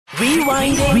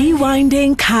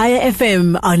Rewinding Kaya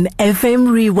FM on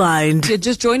FM Rewind. You're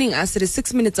just joining us. It is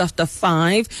 6 minutes after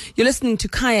 5. You're listening to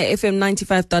Kaya FM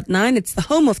 95.9. It's the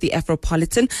home of the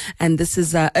Afropolitan. And this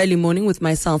is Early Morning with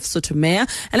myself, Sotomea.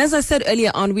 And as I said earlier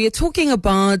on, we are talking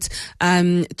about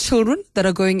children that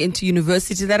are going into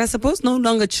university that are supposed no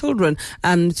longer children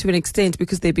to an extent,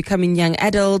 because they're becoming young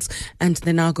adults and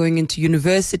they're now going into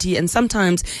university. And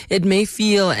sometimes it may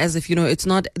feel as if,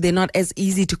 they're not as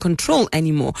easy to control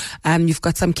anymore. You've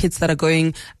got some kids that are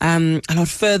going a lot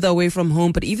further away from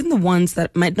home, but even the ones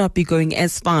that might not be going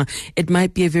as far, it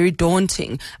might be a very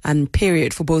daunting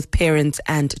period for both parents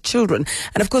and children.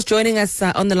 And of course, joining us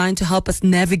on the line to help us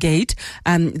navigate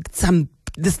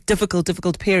this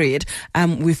difficult period,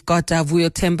 we've got Vuyo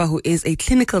Temba, who is a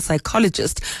clinical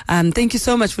psychologist. Thank you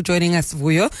so much for joining us,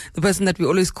 Vuyo, the person that we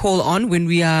always call on when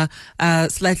we are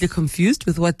slightly confused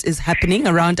with what is happening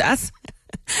around us.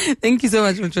 Thank you so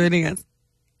much for joining us.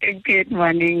 Good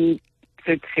morning.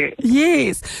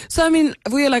 Yes. So,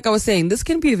 Vuyo, like I was saying, this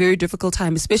can be a very difficult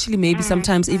time, especially maybe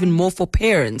sometimes even more for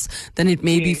parents than it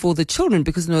may be for the children,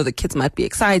 because, the kids might be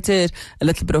excited, a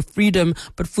little bit of freedom.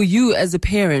 But for you as a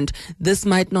parent, this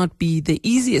might not be the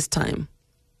easiest time.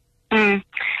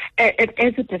 It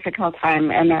is a difficult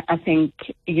time, and I think,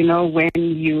 when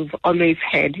you've always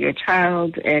had your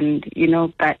child and,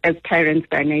 but as parents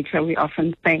by nature, we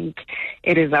often think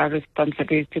it is our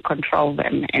responsibility to control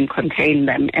them and contain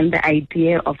them, and the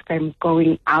idea of them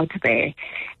going out there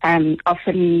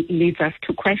often leads us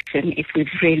to question if we've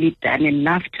really done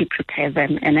enough to prepare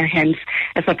them, and hence,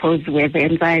 I suppose, where the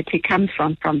anxiety comes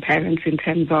from parents in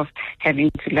terms of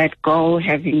having to let go,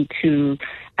 having to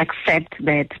accept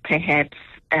that perhaps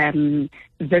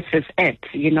this is it,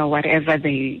 whatever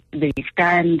they've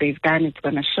done, it's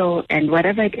going to show, and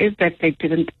whatever it is that they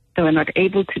were not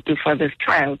able to do for this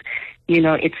child,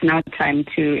 it's now time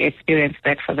to experience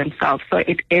that for themselves. So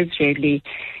it is really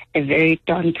a very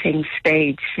daunting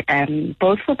stage,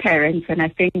 both for parents and I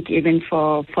think even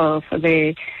for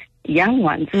the young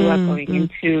ones who are going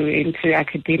into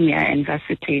academia and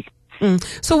varsity.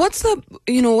 So I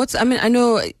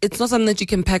know it's not something that you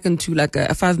can pack into like a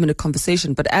 5-minute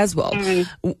conversation, but as well,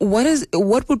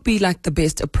 what would be like the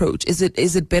best approach? Is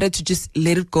it better to just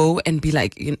let it go and be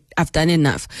like, I've done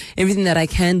enough. Everything that I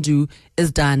can do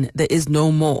is done. There is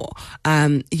no more.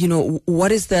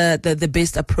 What is the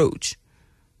best approach?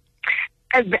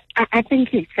 I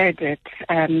think you said it.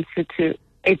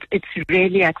 It's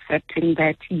really accepting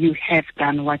that you have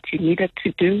done what you needed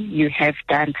to do, you have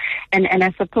done. And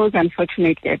I suppose,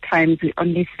 unfortunately, at times we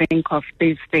only think of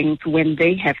these things when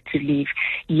they have to leave.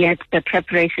 Yet the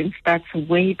preparation starts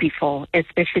way before,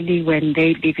 especially when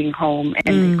they're leaving home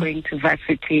and they're going to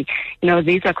varsity.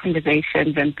 These are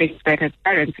conversations and things that as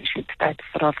parents we should start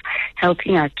sort of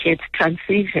helping our kids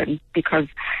transition, because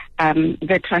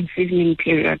the transitioning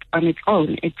period on its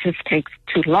own, it just takes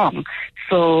too long.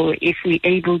 So if we're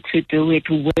able to do it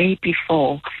way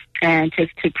before, and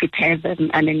just to prepare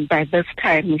them, by this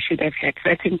time we should have had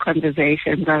certain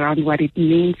conversations around what it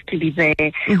means to be there,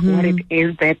 what it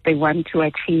is that they want to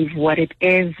achieve, what it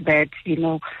is that,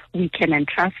 we can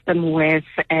entrust them with,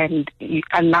 and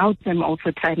allow them also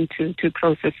time to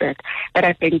process it. But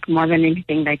I think more than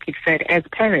anything, like you said, as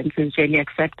parents, is really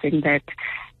accepting that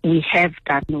we have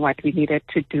done what we needed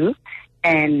to do,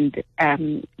 and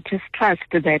just trust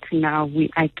that now we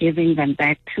are giving them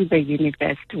back to the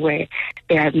university where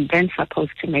they are then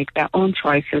supposed to make their own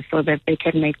choices so that they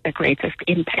can make the greatest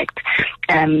impact.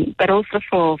 But also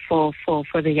for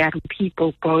the young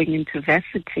people going into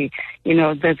varsity,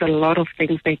 there's a lot of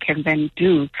things they can then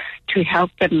do to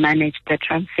help them manage the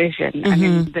transition.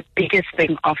 The biggest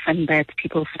thing often that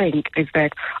people think is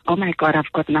that, oh my God,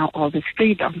 I've got now all this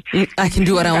freedom. I can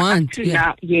do what I want.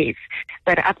 Now, yes.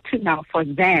 But up to now, for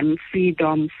them,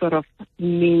 freedom sort of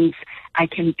means I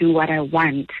can do what I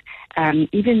want,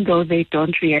 even though they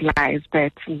don't realize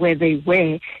that where they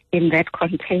were in that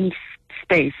contained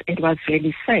space, it was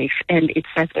really safe and it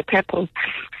served the purpose.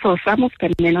 So some of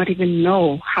them may not even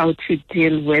know how to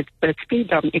deal with the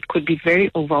freedom. It could be very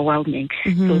overwhelming.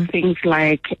 So things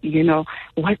like,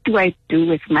 what do I do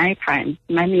with my time?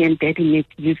 Mommy and daddy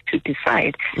used to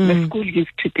decide. The school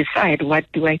used to decide what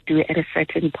do I do at a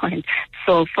certain point.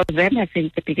 So for them, I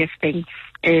think the biggest thing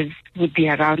would be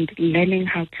around learning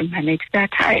how to manage their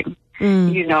time.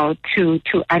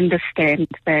 To understand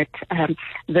that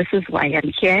this is why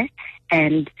I'm here.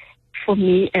 And for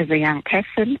me as a young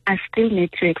person, I still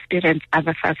need to experience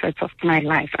other facets of my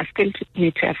life. I still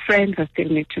need to have friends. I still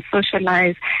need to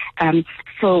socialize.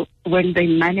 So when they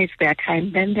manage their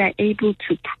time, then they're able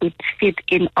to fit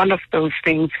in all of those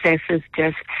things versus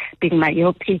just being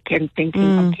myopic and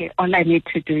thinking, okay, all I need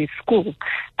to do is school.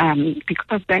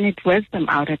 Because then it wears them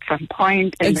out at some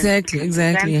point. And exactly. And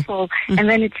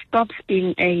then it stops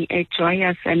being a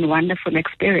joyous and wonderful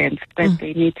experience that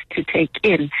they need to take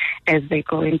in as they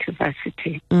go into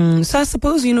varsity. So I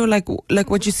suppose, like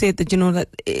what you said, that, that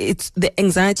it's the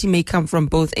anxiety may come from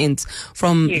both ends,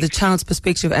 from the child's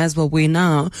perspective as well, where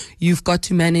now you've got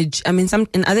to manage,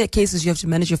 in other cases you have to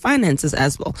manage your finances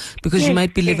as well, because you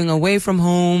might be living away from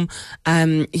home.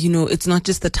 It's not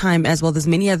just the time as well. There's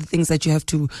many other things that you have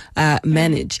to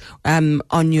manage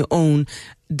on your own.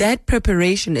 That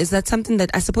preparation, is that something that,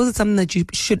 I suppose it's something that you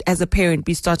should, as a parent,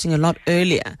 be starting a lot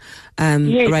earlier,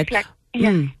 right?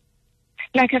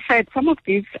 Like I said, some of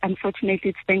these, unfortunately,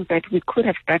 it's things that we could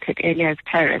have started earlier as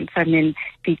parents.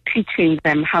 Be teaching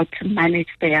them how to manage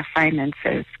their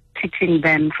finances, teaching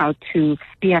them how to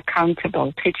be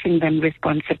accountable, teaching them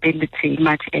responsibility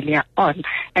much earlier on.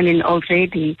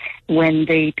 Already when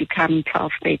they become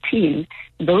 12, 13,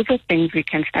 those are things we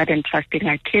can start entrusting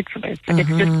our kids with. It's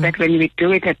just that when we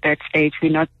do it at that stage,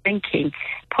 we're not thinking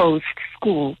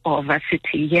post-school or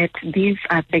varsity yet. These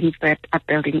are things that are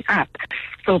building up.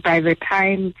 So by the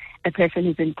time a person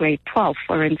is in grade 12,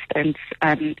 for instance,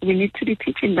 we need to be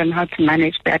teaching them how to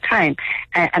manage their time.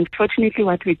 Unfortunately,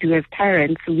 what we do as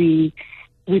parents, we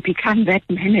become that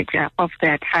manager of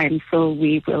their time. So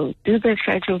we will do the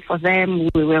schedule for them.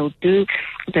 We will do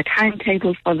the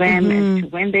timetable for them and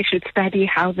when they should study,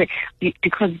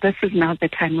 because this is now the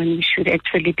time when we should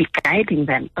actually be guiding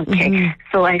them. Okay.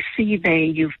 So I see there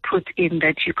you've put in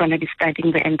that you're going to be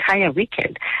studying the entire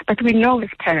weekend, but we know as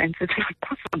parents it's not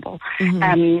possible.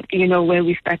 Where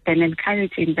we start then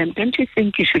encouraging them. Don't you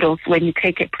think you should also, when you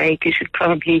take a break, you should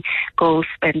probably go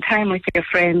spend time with your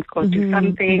friends, go do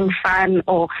something fun,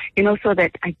 or, so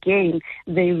that, again,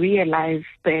 they realize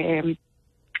that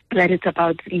it's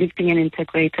about living an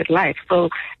integrated life. So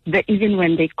even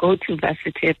when they go to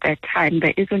varsity at that time,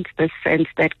 there isn't this sense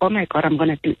that, oh my God, I'm going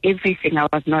to do everything I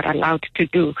was not allowed to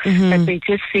do. But they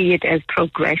just see it as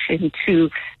progression to,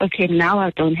 okay, now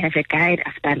I don't have a guide.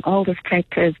 I've done all this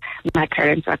practice. My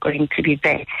parents are going to be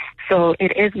there. So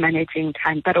it is managing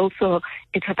time, but also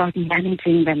it's about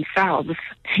managing themselves,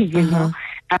 know.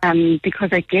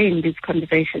 Because again, these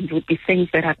conversations would be things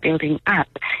that are building up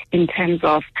in terms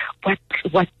of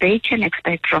what they can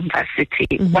expect from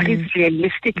varsity, what is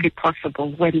realistically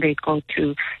possible when they go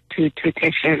to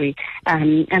tertiary.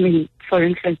 For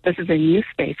instance, this is a new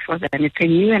space for them. It's a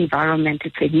new environment.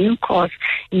 It's a new course,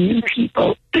 new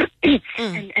people,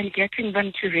 and getting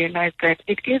them to realize that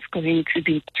it is going to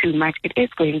be too much. It is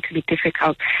going to be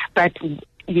difficult, but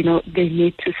they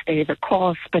need to stay the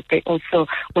course, but they also,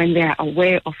 when they are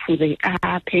aware of who they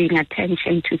are, paying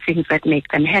attention to things that make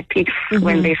them happy,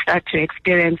 when they start to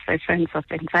experience a sense of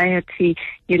anxiety,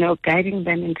 guiding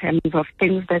them in terms of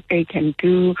things that they can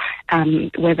do,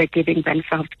 whether giving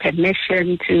themselves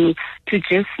permission to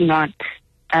just not,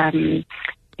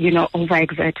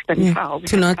 overexert themselves.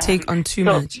 To not take on too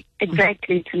much.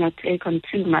 Exactly, to not take on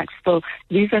too much. So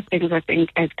these are things I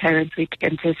think as parents we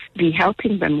can just be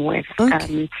helping them with.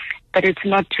 Okay. But it's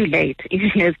not too late,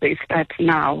 even as they start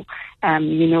now.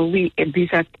 These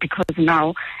are because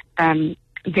now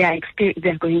they're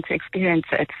going to experience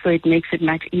it, so it makes it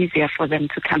much easier for them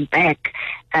to come back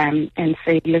and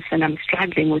say, listen, I'm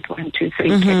struggling with 1, 2,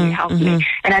 3, can you help me?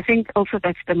 And I think also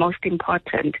that's the most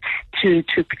important to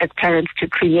as parents, to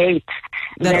create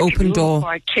that open door for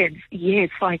our kids. Yes,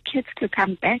 for our kids to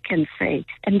come back and say,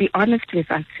 and be honest with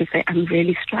us, to say, I'm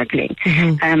really struggling.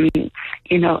 And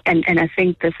I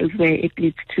think this is where it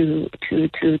leads to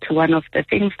one of the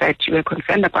things that you were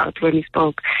concerned about when we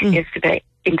spoke yesterday,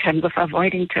 in terms of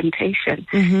avoiding temptation,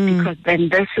 because then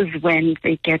this is when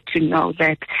they get to know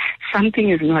that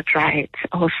something is not right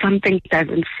or something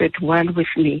doesn't fit well with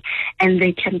me, and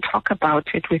they can talk about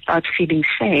it without feeling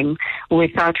shame,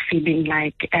 without feeling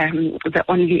like the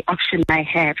only option I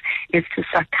have is to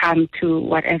succumb to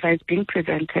whatever is being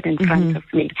presented in front of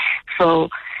me. So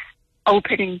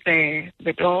opening the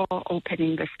door,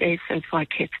 opening the spaces for our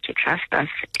kids to trust us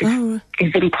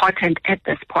is important at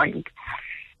this point.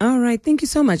 All right. Thank you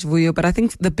so much, Vuyo. But I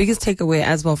think the biggest takeaway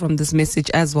as well from this message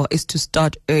as well is to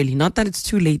start early. Not that it's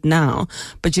too late now,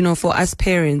 but for us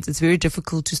parents, it's very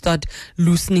difficult to start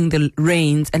loosening the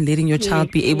reins and letting your child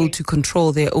be able to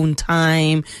control their own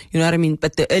time. You know what I mean?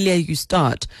 But the earlier you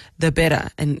start, the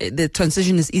better. And the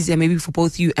transition is easier maybe for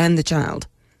both you and the child.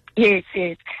 Yes,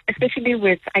 yes. Especially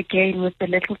with the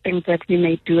little things that we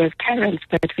may do as parents,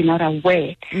 but we're not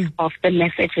aware of the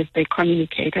messages they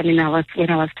communicate. I mean, when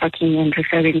I was talking and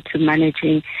referring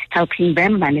to helping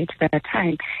them manage their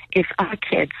time, if our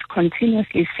kids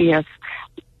continuously see us,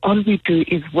 all we do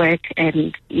is work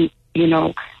and,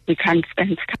 we can't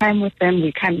spend time with them.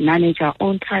 We can't manage our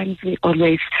own times. We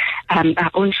always,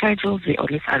 our own schedules. We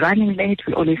always are running late.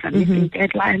 We always are missing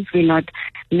deadlines. We're not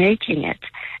making it.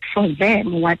 For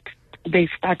them, what they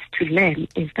start to learn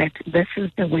is that this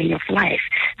is the way of life.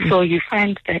 So you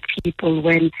find that people,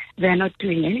 when they're not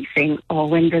doing anything or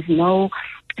when there's no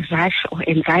rush or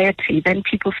anxiety, then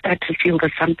people start to feel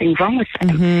there's something wrong with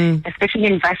them, especially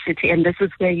in varsity. And this is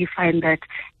where you find that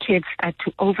kids start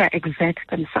to overexert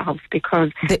themselves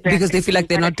because they feel like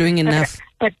they're not doing enough.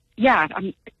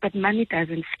 But money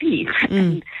doesn't speak,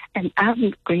 and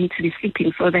I'm going to be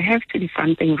sleeping, so there has to be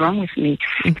something wrong with me.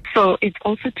 So it's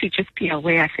also to just be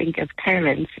aware, I think, as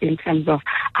parents, in terms of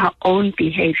our own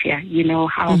behavior,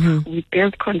 how we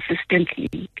build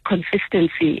consistency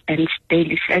and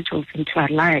daily schedules into our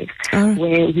lives,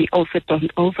 where we also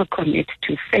don't overcommit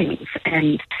to things.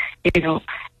 And,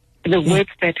 the words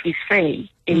that we say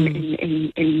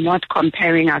in not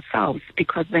comparing ourselves,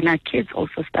 because then our kids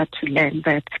also start to learn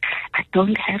that I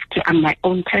don't have to, I'm my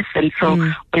own person. So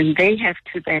when they have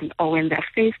to then, or when they're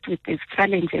faced with these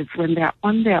challenges, when they're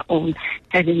on their own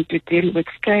having to deal with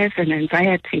stress and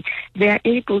anxiety, they're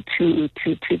able to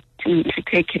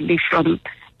take a leaf from,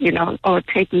 or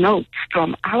take notes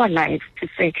from our lives to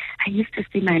say, I used to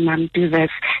see my mom do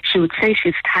this. She would say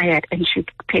she's tired and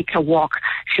she'd take a walk.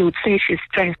 She would say she's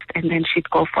stressed and then she'd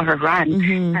go for a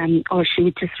run. Or she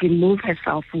would just remove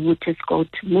herself and would just go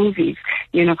to movies,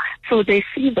 So they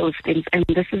see those things, and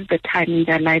this is the time in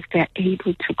their life they're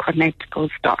able to connect those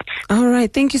dots. All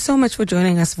right. Thank you so much for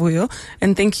joining us, Vuyo.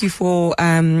 And thank you for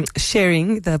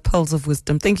sharing the pearls of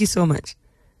wisdom. Thank you so much.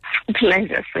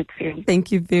 Pleasure, Sophie.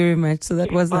 Thank you very much. So that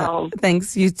was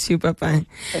thanks, you too. Bye-bye.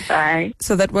 Bye-bye.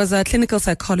 So that was our clinical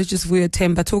psychologist Vuyo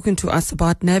Temba talking to us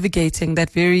about navigating that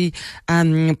very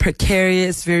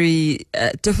precarious, very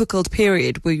difficult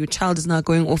period where your child is now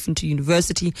going off into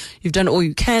university. You've done all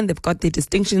you can. They've got their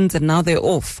distinctions and now they're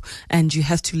off, and you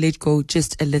have to let go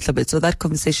just a little bit. So that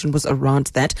conversation was around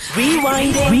that.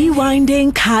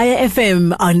 Rewinding Kaya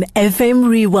FM on FM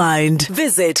Rewind.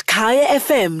 Visit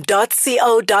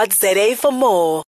kayafm.co.za for more.